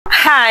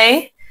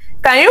Hi,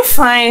 can you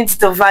find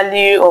the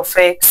value of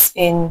x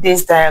in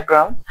this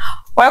diagram?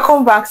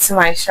 Welcome back to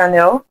my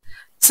channel.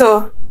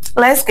 So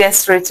let's get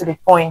straight to the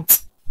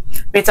point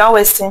without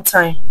wasting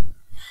time.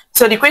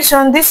 So the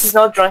question, this is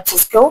not drawn to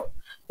scale.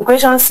 The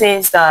question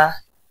says that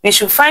we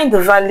should find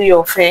the value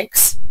of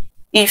x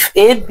if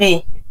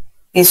AB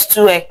is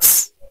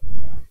 2x,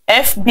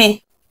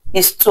 FB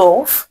is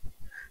 12,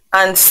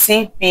 and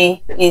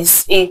CB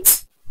is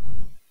 8.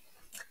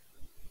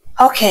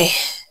 Okay.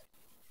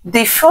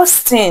 The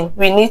first thing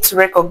we need to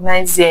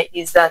recognize here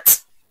is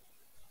that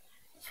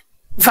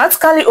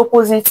vertically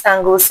opposite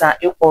angles are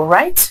equal,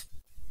 right?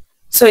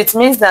 So it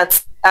means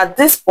that at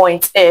this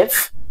point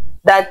F,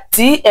 that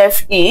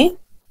DFE,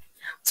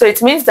 so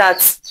it means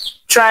that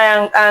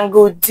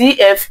triangle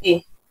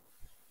DFE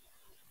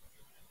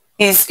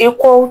is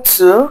equal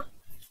to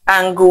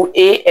angle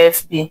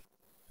AFB.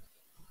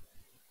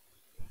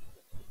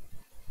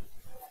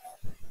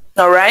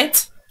 All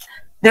right?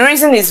 The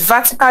reason is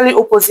vertically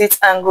opposite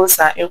angles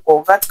are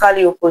equal,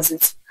 vertically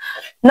opposite.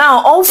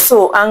 Now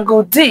also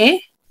angle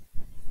D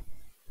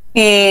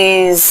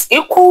is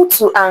equal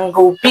to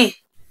angle B.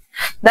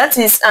 That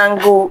is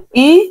angle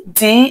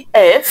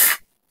EDF.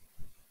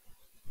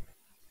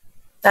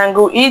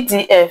 Angle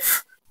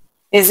EDF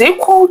is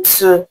equal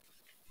to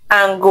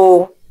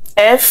angle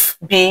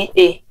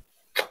FBA.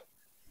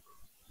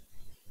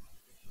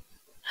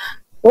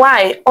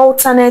 Why?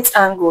 Alternate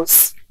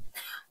angles.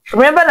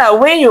 Remember that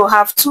when you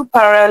have two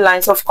parallel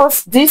lines, of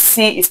course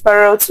DC is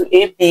parallel to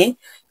AB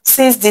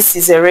since this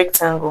is a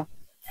rectangle.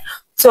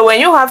 So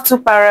when you have two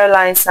parallel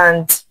lines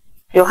and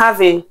you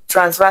have a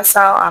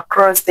transversal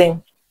across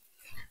them,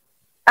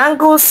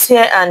 angles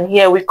here and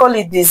here, we call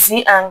it the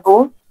Z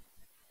angle,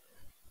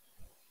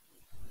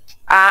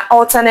 are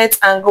alternate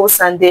angles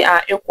and they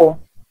are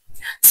equal.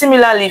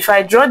 Similarly, if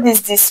I draw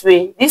this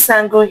way, this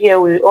angle here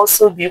will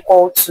also be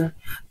equal to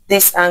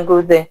this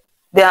angle there.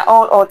 They are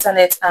all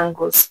alternate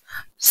angles.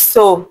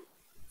 So,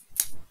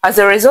 as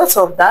a result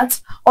of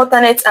that,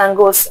 alternate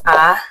angles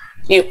are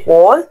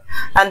equal,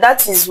 and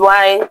that is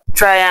why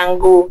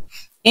triangle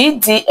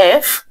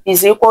EDF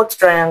is equal to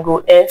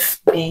triangle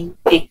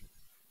FBA.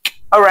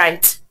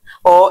 Alright,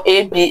 or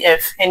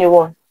ABF,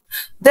 anyone.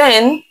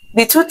 Then,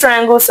 the two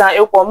triangles are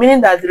equal,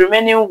 meaning that the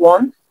remaining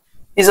one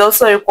is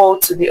also equal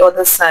to the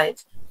other side.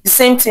 The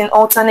same thing,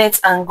 alternate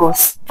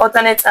angles.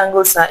 Alternate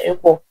angles are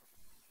equal.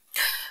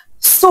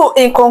 So,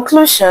 in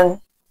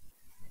conclusion,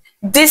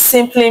 this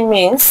simply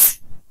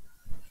means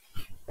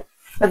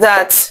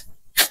that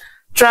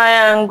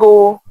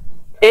triangle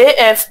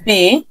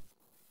AFB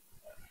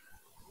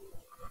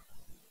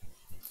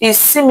is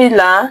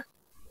similar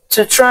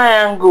to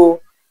triangle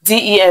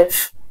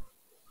DEF.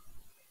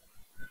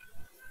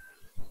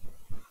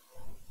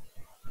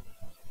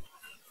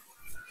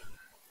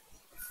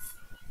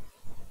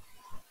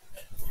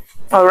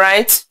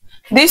 Alright,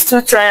 these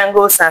two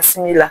triangles are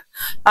similar.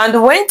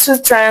 And when two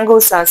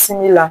triangles are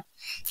similar,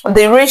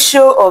 the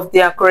ratio of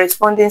their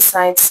corresponding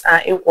sides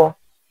are equal.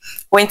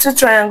 When two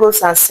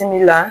triangles are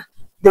similar,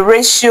 the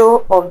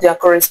ratio of their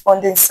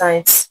corresponding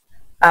sides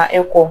are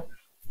equal.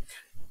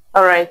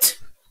 Alright,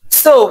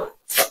 so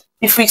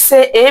if we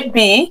say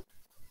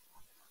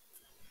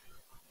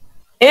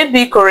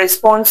AB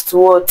corresponds to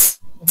what?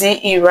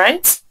 DE,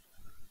 right?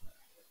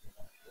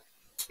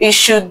 It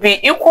should be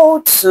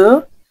equal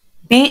to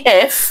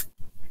BF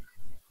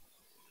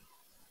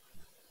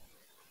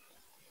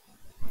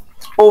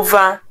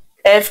over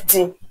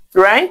FD,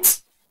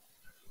 right?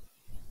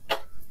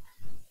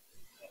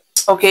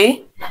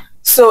 Okay,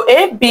 so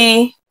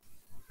AB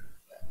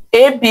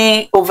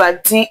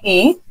over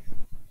DE,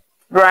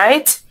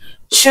 right,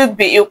 should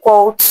be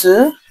equal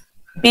to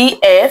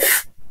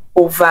BF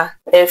over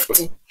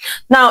FD.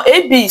 Now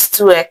AB is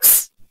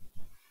 2x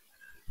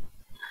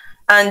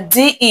and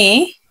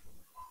DE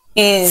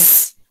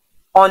is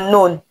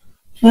unknown.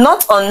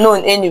 Not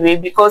unknown anyway,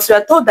 because we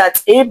are told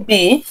that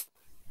AB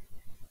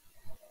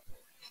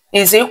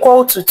is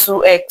equal to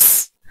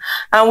 2x,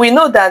 and we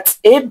know that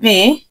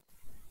AB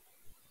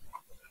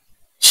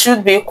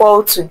should be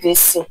equal to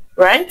DC,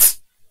 right?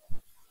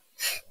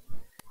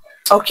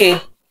 Okay,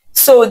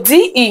 so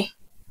DE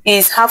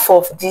is half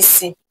of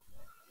DC.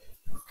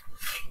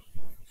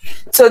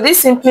 So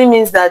this simply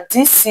means that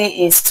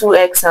DC is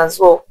 2x as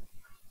well,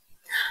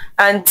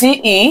 and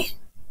DE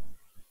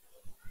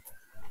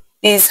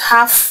is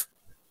half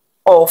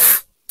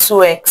of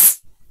 2x.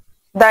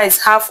 That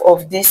is half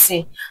of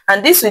DC,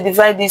 and this will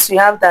divide this. We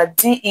have that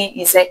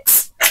DE is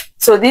x,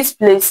 so this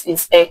place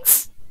is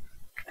x.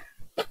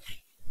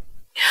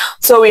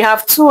 So we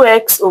have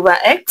 2x over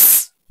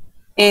x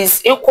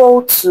is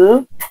equal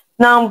to,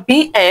 now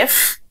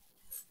BF,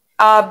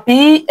 our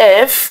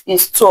BF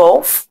is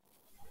 12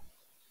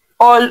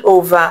 all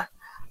over,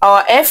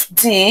 our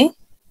FD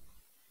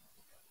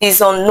is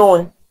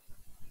unknown.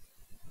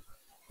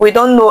 We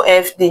don't know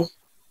FD.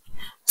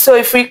 So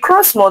if we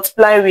cross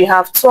multiply, we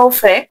have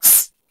 12x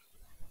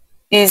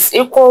is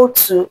equal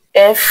to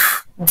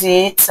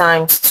FD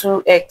times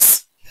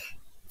 2x.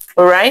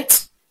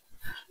 Alright?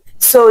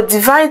 So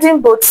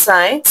dividing both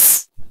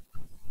sides,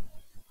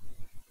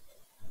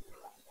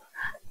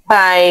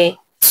 by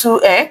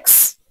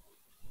 2x,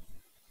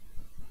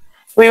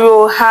 we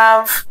will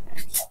have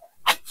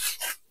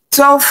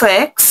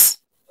 12x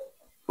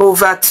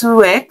over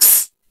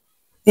 2x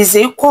is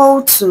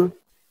equal to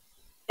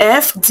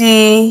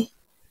FD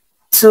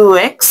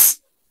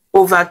 2x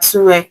over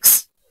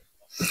 2x.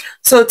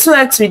 So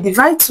 2x, we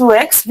divide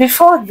 2x.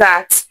 Before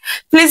that,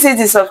 please hit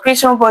the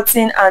subscription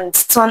button and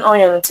turn on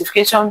your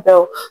notification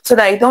bell so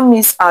that you don't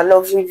miss our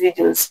lovely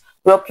videos.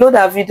 We upload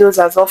our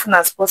videos as often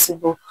as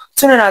possible.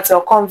 Tune in at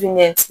your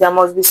convenience. There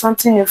must be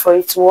something new for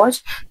you to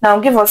watch. Now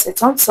give us a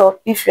thumbs up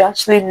if you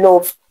actually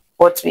love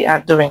what we are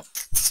doing.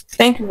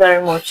 Thank you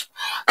very much.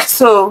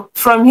 So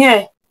from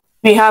here,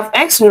 we have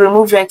x, we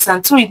remove x,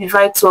 and 2 we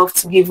divide 12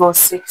 to give us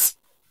 6.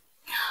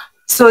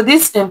 So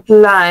this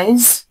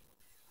implies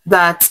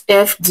that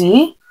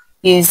FD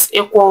is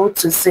equal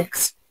to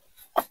 6.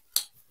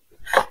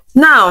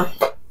 Now,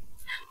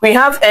 we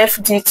have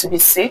FD to be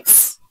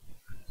 6.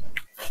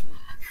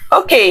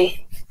 Okay.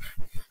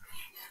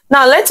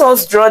 Now, let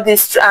us draw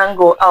this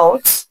triangle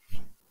out.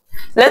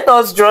 Let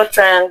us draw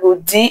triangle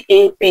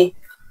DAP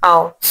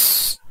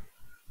out.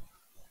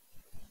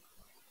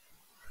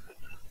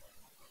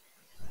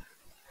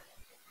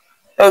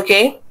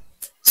 Okay.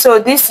 So,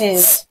 this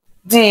is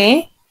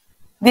D,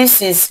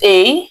 this is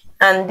A,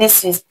 and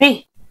this is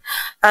B.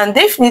 And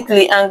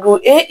definitely angle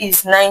A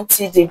is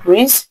 90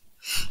 degrees.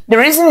 The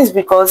reason is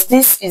because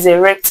this is a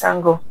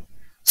rectangle.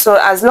 So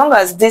as long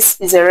as this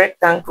is a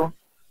rectangle,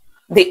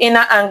 the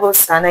inner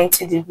angles are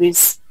 90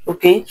 degrees.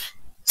 Okay.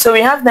 So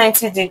we have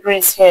 90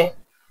 degrees here.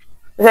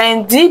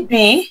 Then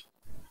DB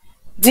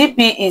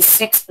is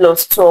 6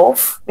 plus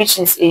 12, which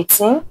is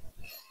 18.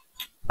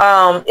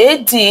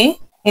 AD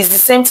is the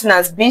same thing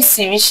as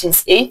BC, which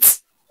is 8.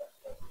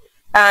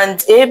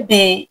 And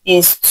AB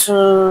is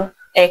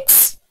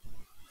 2x.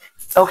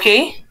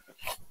 Okay.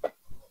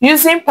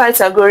 Using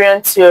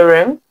Pythagorean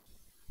theorem,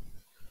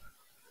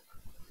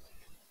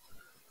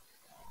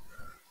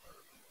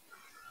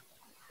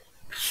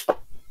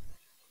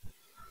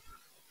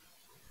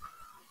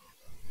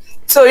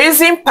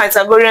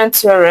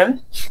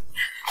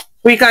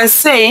 we can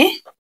say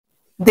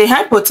the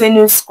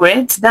hypotenuse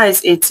squared, that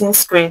is 18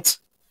 squared,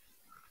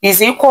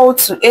 is equal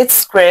to 8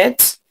 squared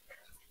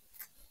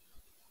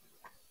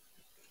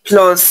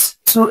plus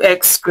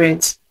 2x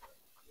squared.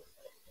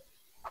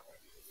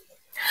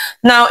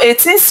 Now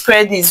 18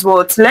 squared is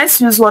what?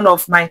 Let's use one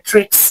of my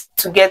tricks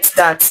to get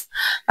that.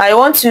 I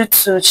want you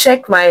to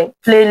check my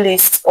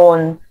playlist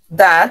on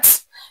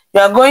that.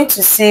 You are going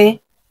to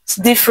see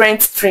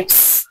different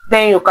tricks.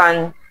 Then you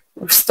can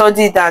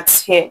study that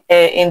here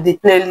in the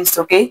playlist.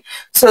 Okay.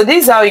 So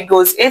this is how it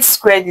goes. 8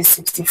 squared is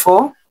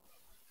 64.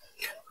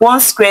 1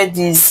 squared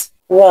is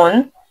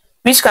 1,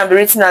 which can be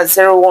written as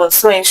 0, 1.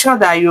 So ensure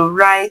that you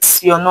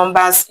write your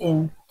numbers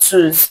in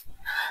twos.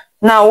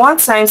 Now 1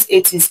 times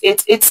 8 is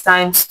 8. 8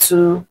 times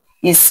 2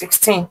 is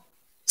 16.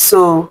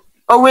 So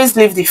always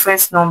leave the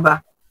first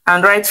number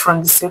and write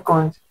from the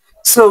second.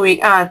 So we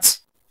add.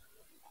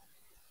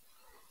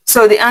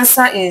 So the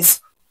answer is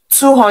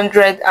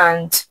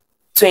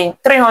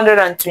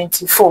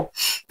 324.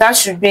 That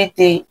should be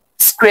the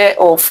square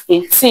of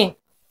 18.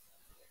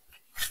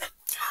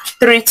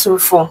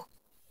 324.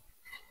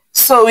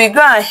 So we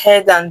go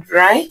ahead and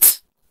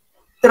write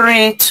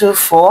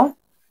 324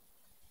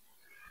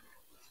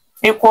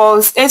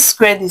 equals 8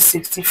 squared is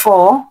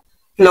 64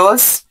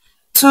 plus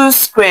 2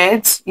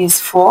 squared is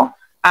 4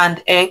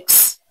 and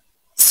x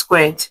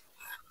squared.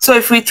 So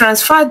if we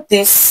transfer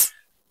this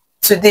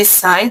to this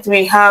side,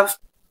 we have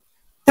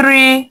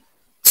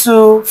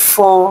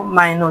 324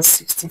 minus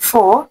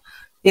 64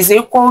 is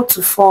equal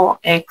to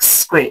 4x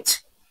squared.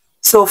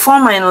 So 4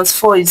 minus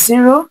 4 is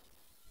 0.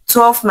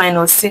 12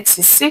 minus 6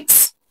 is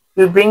 6.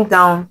 We bring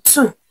down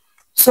 2.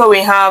 So we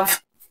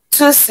have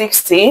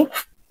 260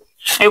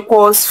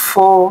 equals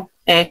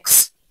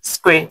 4x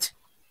squared.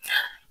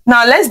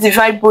 Now let's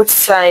divide both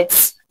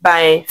sides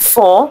by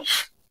 4.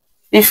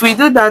 If we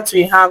do that,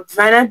 we have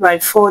divided by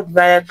 4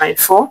 divided by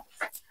 4.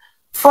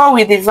 4,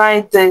 we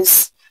divide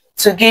this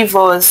to give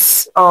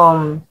us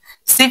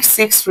 6,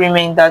 6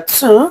 remainder.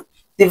 2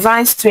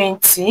 divides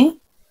 20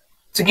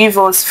 to give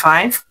us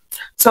 5.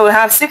 So we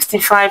have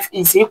 65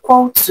 is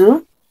equal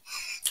to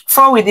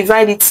 4, we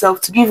divide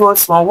itself to give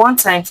us 1. 1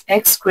 times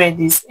x squared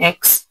is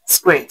x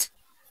squared.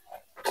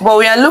 But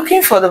we are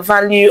looking for the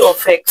value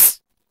of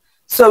x.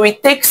 So we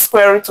take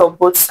square root of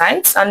both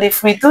sides. And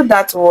if we do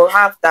that, we'll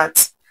have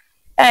that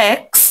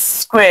x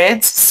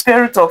squared,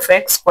 square root of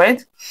x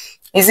squared,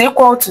 is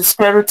equal to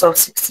square root of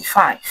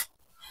 65.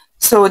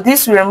 So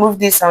this, we remove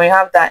this and we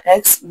have that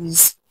x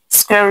is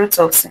square root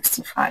of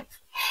 65.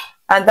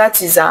 And that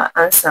is our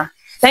answer.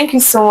 Thank you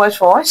so much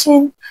for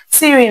watching.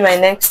 See you in my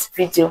next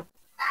video.